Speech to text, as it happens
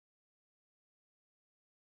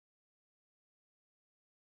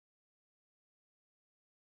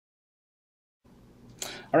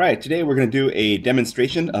All right, today we're going to do a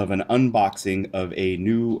demonstration of an unboxing of a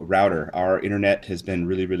new router. Our internet has been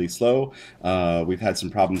really, really slow. We've had some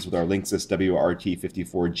problems with our Linksys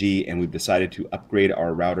WRT54G, and we've decided to upgrade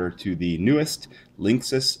our router to the newest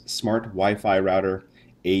Linksys Smart Wi-Fi router,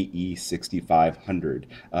 AE6500.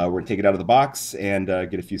 We're going to take it out of the box and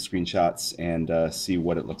get a few screenshots and see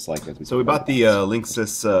what it looks like as we. So we bought the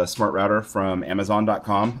Linksys Smart Router from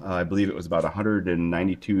Amazon.com. I believe it was about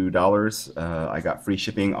 $192. I got free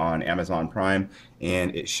shipping on Amazon Prime,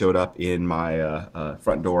 and it showed up in my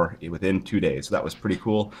front door within 2 days. So that was pretty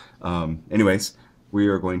cool. Anyways, we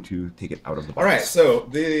are going to take it out of the box. All right, so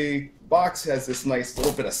the box has this nice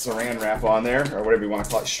little bit of saran wrap on there, or whatever you want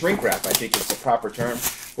to call it. Shrink wrap, I think is the proper term.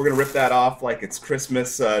 We're going to rip that off like it's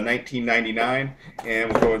Christmas 1999,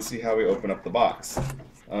 and we'll go and see how we open up the box.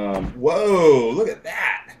 Whoa, look at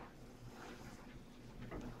that!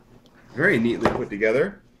 Very neatly put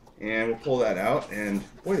together. And we'll pull that out, and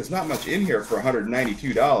boy, there's not much in here for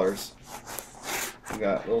 $192. We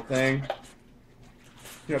got a little thing.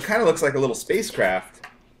 You know, it kind of looks like a little spacecraft.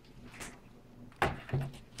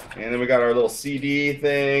 And then we got our little CD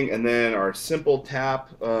thing, and then our simple tap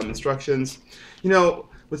instructions. You know,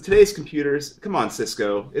 with today's computers, come on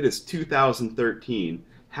Cisco, it is 2013.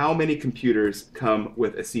 How many computers come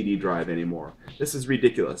with a CD drive anymore? This is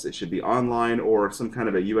ridiculous. It should be online or some kind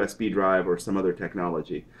of a USB drive or some other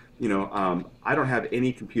technology. You know, I don't have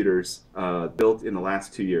any computers built in the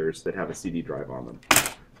last 2 years that have a CD drive on them.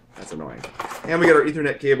 That's annoying. And we got our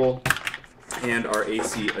Ethernet cable and our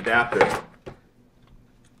AC adapter.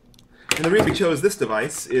 And the reason we chose this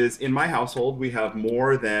device is in my household we have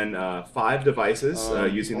more than 5 devices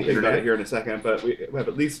using the internet here in a second, but we have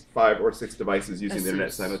at least 5 or 6 devices using the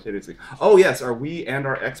internet simultaneously. Oh yes, our Wii and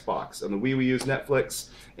our Xbox. On the Wii we use Netflix,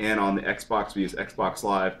 and on the Xbox we use Xbox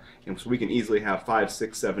Live, and so we can easily have 5,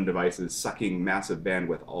 6, 7 devices sucking massive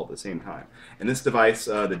bandwidth all at the same time. And this device,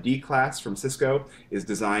 the D class from Cisco, is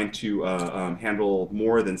designed to handle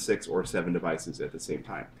more than 6 or 7 devices at the same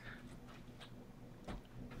time.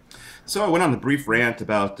 So I went on a brief rant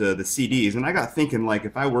about the CDs, and I got thinking, like,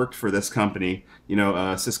 if I worked for this company, you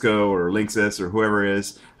know, Cisco or Linksys or whoever it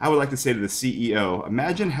is, I would like to say to the CEO,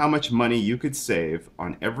 imagine how much money you could save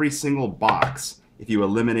on every single box if you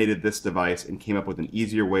eliminated this device and came up with an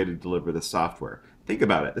easier way to deliver the software. Think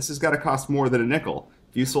about it. This has got to cost more than a nickel.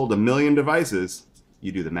 If you sold 1 million devices,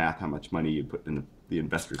 you do the math, how much money you put in the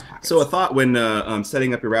investor's pockets. So a thought when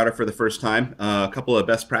setting up your router for the first time, a couple of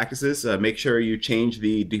best practices. Make sure you change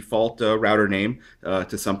the default router name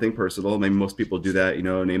to something personal. Maybe most people do that, you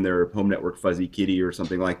know, name their home network Fuzzy Kitty or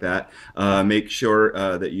something like that. Make sure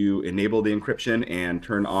that you enable the encryption and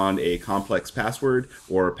turn on a complex password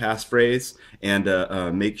or passphrase, and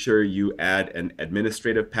make sure you add an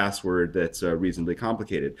administrative password that's reasonably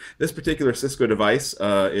complicated. This particular Cisco device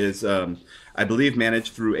is I believe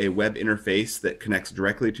managed through a web interface that connects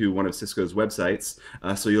directly to one of Cisco's websites.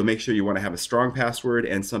 So you'll make sure you want to have a strong password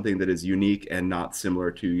and something that is unique and not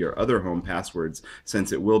similar to your other home passwords,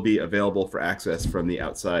 since it will be available for access from the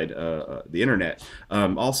outside the internet.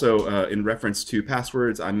 Also, in reference to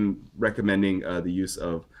passwords, I'm recommending the use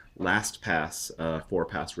of LastPass for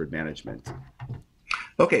password management.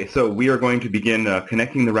 Okay, so we are going to begin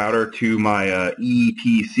connecting the router to my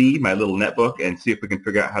EPC, my little netbook, and see if we can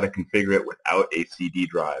figure out how to configure it without a CD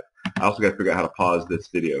drive. I also got to figure out how to pause this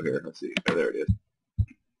video here. Let's see. Oh, there it is.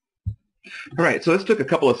 All right, so this took a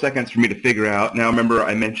couple of seconds for me to figure out. Now remember,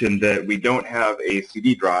 I mentioned that we don't have a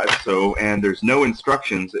CD drive, and there's no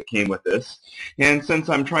instructions that came with this. And since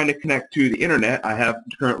I'm trying to connect to the internet, I have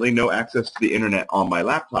currently no access to the internet on my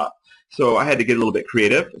laptop. So I had to get a little bit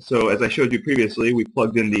creative. So as I showed you previously, we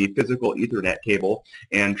plugged in the physical Ethernet cable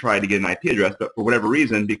and tried to get an IP address, but for whatever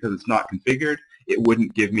reason, because it's not configured, it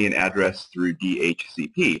wouldn't give me an address through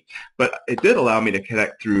DHCP. But it did allow me to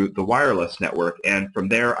connect through the wireless network, and from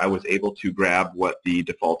there I was able to grab what the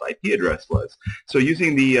default IP address was. So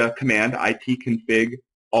using the command itconfig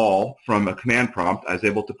all from a command prompt, I was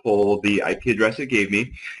able to pull the IP address it gave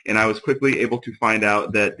me, and I was quickly able to find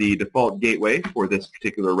out that the default gateway for this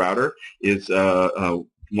particular router is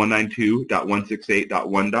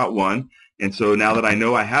 192.168.1.1, and so now that I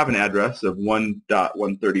know I have an address of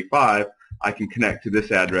 1.135, I can connect to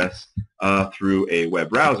this address through a web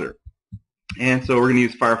browser. And so we're going to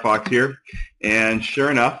use Firefox here, and sure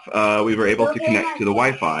enough, we were able to connect to the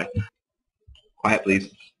Wi-Fi. Quiet,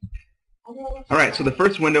 please. All right, so the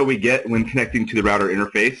first window we get when connecting to the router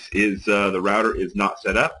interface is the router is not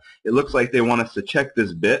set up. It looks like they want us to check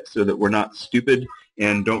this bit so that we're not stupid,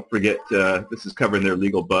 and don't forget, this is covering their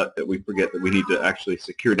legal butt, that we forget that we need to actually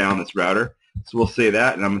secure down this router. So we'll say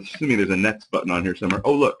that, and I'm assuming there's a next button on here somewhere.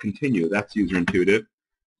 Oh, look, continue. That's user intuitive.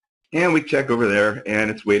 And we check over there, and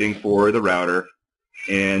it's waiting for the router.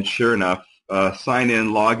 And sure enough, sign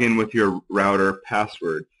in, log in with your router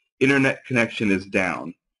password. Internet connection is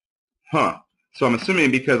down. Huh. So I'm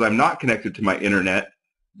assuming because I'm not connected to my internet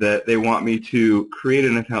that they want me to create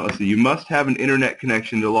an account. Let's see, you must have an internet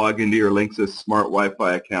connection to log into your Linksys smart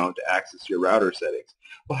Wi-Fi account to access your router settings.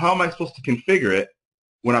 Well, how am I supposed to configure it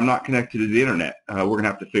when I'm not connected to the internet? We're going to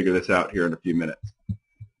have to figure this out here in a few minutes.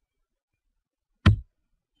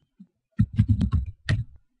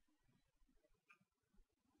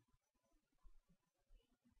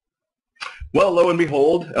 Well, lo and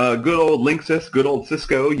behold, good old Linksys, good old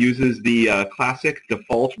Cisco uses the classic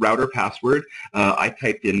default router password. I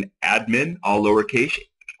typed in admin, all lowercase,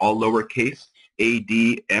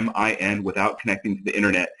 ADMIN without connecting to the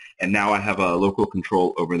internet, and now I have a local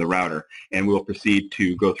control over the router. And we'll proceed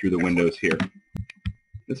to go through the windows here.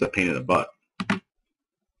 This is a pain in the butt.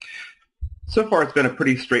 So far, it's been a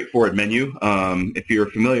pretty straightforward menu. If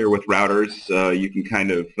you're familiar with routers, you can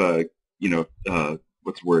kind of,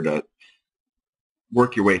 what's the word?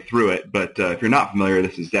 Work your way through it, but if you're not familiar,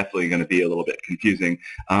 this is definitely going to be a little bit confusing.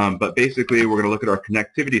 But basically, we're going to look at our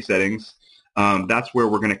connectivity settings. That's where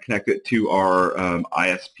we're going to connect it to our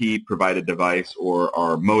ISP provided device or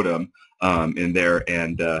our modem in there,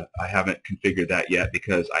 and I haven't configured that yet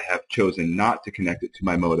because I have chosen not to connect it to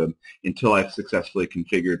my modem until I've successfully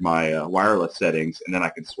configured my wireless settings, and then I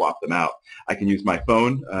can swap them out. I can use my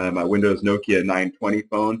phone, my Windows Nokia 920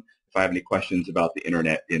 phone, if I have any questions about the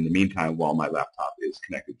internet in the meantime while my laptop is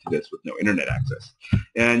connected to this with no internet access.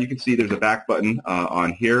 And you can see there's a back button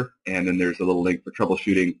on here, and then there's a little link for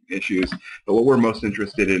troubleshooting issues. But what we're most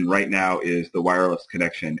interested in right now is the wireless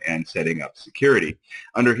connection and setting up security.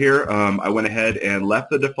 Under here, I went ahead and left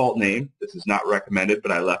the default name. This is not recommended,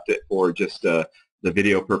 but I left it for just the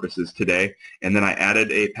video purposes today. And then I added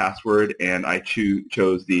a password, and I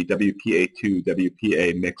chose the WPA2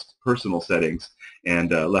 WPA mixed personal settings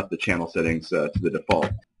and left the channel settings to the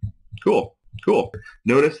default. Cool.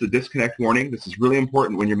 Notice the disconnect warning. This is really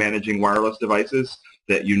important when you're managing wireless devices,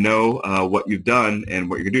 that you know what you've done and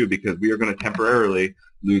what you're going to do, because we are going to temporarily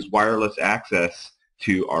lose wireless access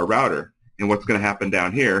to our router. And what's going to happen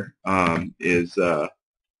down here is it's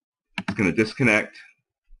going to disconnect,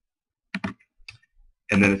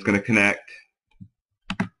 and then it's going to connect,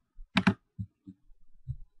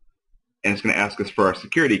 and it's going to ask us for our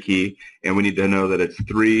security key, and we need to know that it's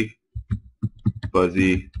 3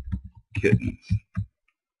 fuzzy kittens.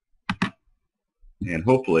 And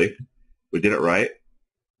hopefully we did it right.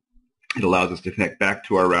 It allows us to connect back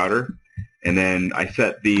to our router, and then I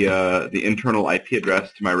set the internal IP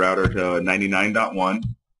address to my router to 99.1.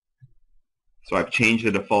 So I've changed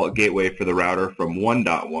the default gateway for the router from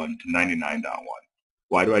 1.1 to 99.1.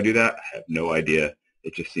 Why do I do that? I have no idea.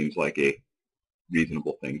 It just seems like a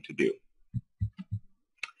reasonable thing to do.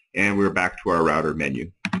 And we're back to our router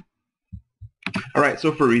menu. All right,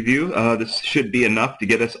 so for review, this should be enough to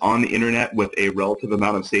get us on the internet with a relative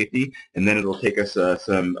amount of safety, and then it'll take us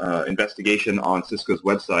some investigation on Cisco's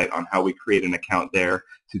website on how we create an account there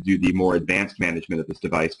to do the more advanced management of this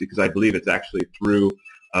device, because I believe it's actually through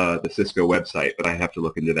the Cisco website, but I have to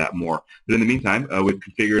look into that more. But in the meantime, we've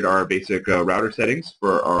configured our basic router settings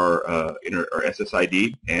for our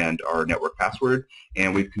SSID and our network password,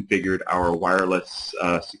 and we've configured our wireless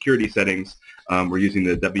security settings. We're using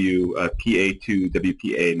the WPA2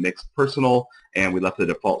 WPA mixed personal, and we left the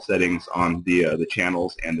default settings on the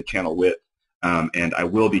channels and the channel width. And I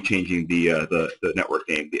will be changing the network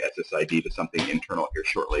name, the SSID, to something internal here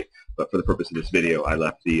shortly. But for the purpose of this video, I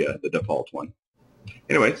left the default one.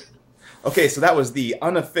 Anyways. Okay, so that was the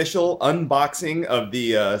unofficial unboxing of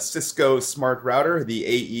the Cisco Smart Router,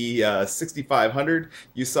 the AE6500.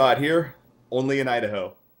 You saw it here, only in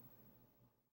Idaho.